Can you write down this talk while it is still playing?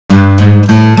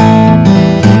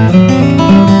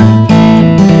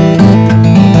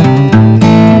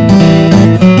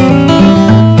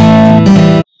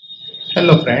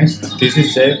This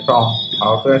is Jay from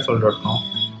howtoisolate.com.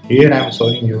 Here I am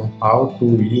showing you how to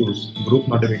use group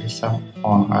notification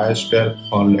on iOS 12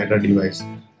 or later device,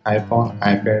 iPhone,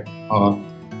 iPad or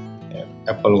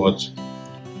Apple Watch.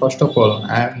 First of all,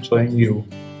 I am showing you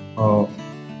uh,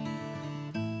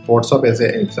 WhatsApp as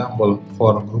an example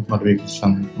for group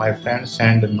notification. My friends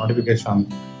send a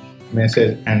notification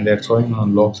message and they're showing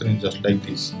on lock screen just like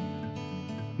this.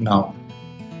 Now,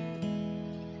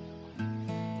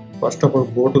 first of all,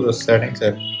 go to the settings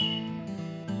app,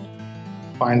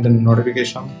 find the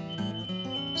notification,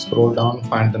 scroll down,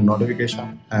 find the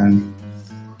notification and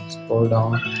scroll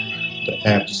down the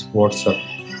apps WhatsApp.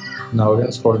 Now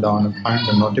again scroll down and find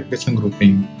the notification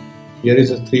grouping. Here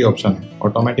is a three option: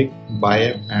 automatic, by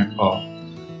app and off.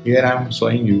 Here I am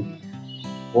showing you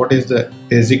what is the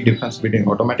basic difference between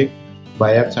automatic,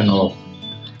 by apps and off.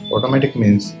 Automatic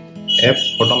means app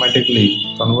automatically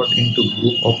convert into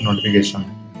group of notification.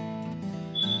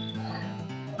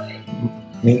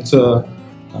 Means what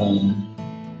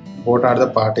are the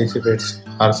participants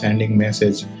are sending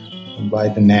message by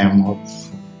the name of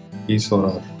his or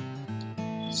her.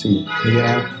 See,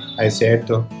 here I set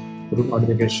the group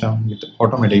notification with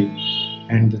automatic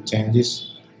and the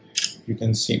changes you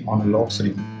can see on lock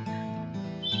screen.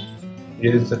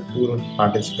 Here is the two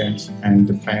participants and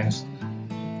the friends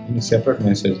in a separate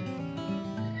message.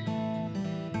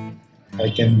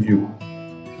 I can view.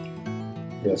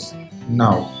 Yes.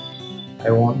 Now I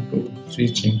want to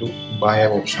switch into by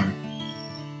app option.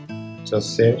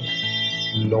 Just save,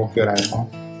 lock your iPhone,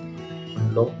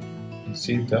 unlock, and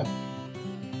see the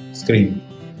screen.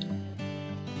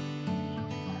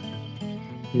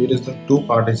 Here is the two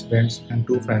participants and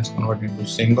two friends converted into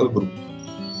single group.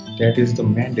 That is the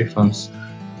main difference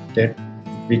that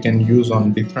we can use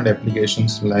on different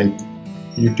applications like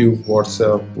YouTube,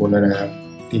 WhatsApp, Wallet app,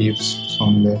 Tips,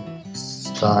 Somewhere,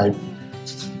 Skype,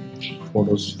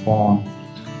 Photos, phone,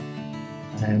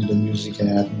 and the music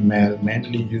app, mail.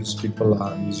 Mainly used people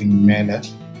are using mail app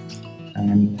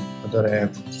and other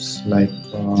apps like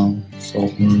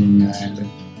shopping and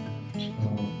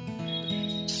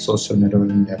social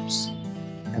networking apps.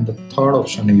 And the third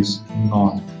option is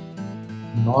none.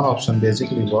 None option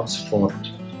basically works for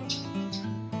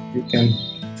you can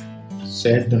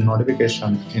set the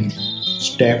notification in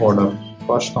stack order,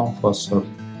 first come first serve.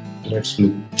 Let's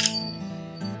look.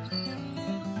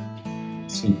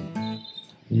 See,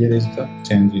 here is the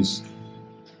changes.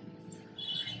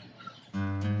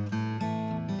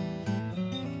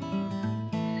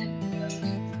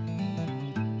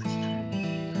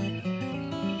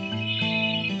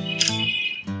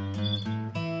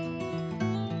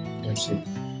 That's it.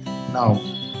 Now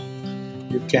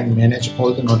you can manage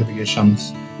all the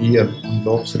notifications here on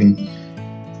lock screen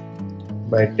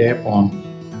by tap on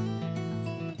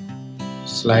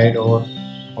slide or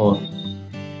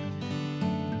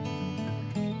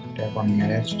tap on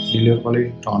manage, delete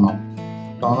quality, turn off.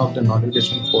 Turn off the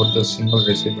notification for the single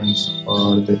recipients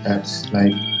or the apps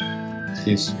like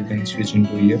this. You can switch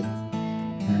into here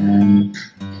and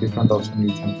different option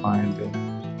you can find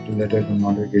related to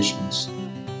notifications.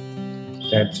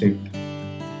 That's it.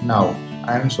 Now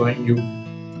I am showing you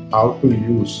how to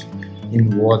use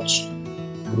in watch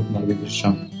group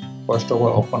notification. First of all,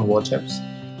 open watch apps.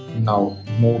 Now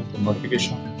move to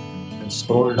notification and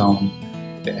scroll down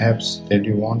the apps that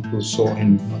you want to show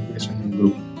in notification in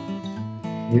group.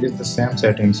 Here is the same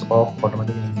settings of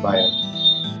automatic and by app.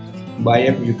 By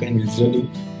app you can usually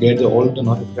get all the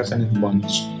notification in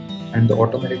bunch, and the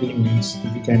automatically means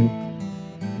you can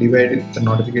divide the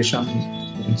notification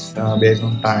based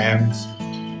on times.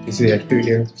 This is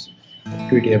activity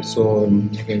app, so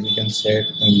we can set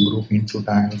a group into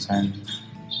times and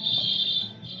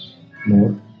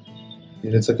more.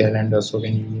 Here is a calendar, so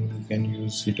you can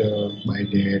use it by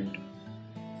date.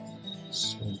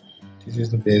 So this is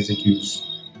the basic use.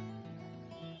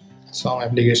 Some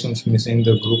applications missing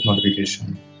the group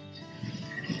notification.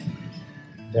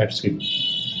 That's it.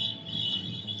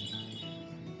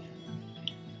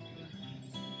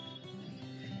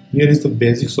 Here is the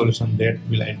basic solution that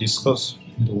will I discuss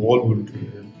in the whole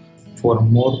tutorial. For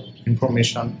more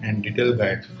information and detailed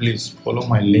guide, please follow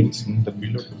my links in the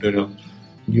below tutorial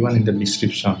given in the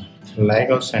description. Like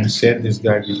us and share this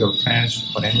guide with your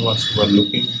friends or anyone who are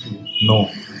looking to know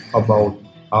about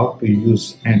how to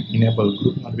use and enable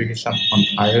group notification on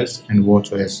iOS and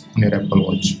watchOS on your Apple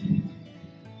Watch.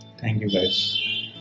 Thank you guys.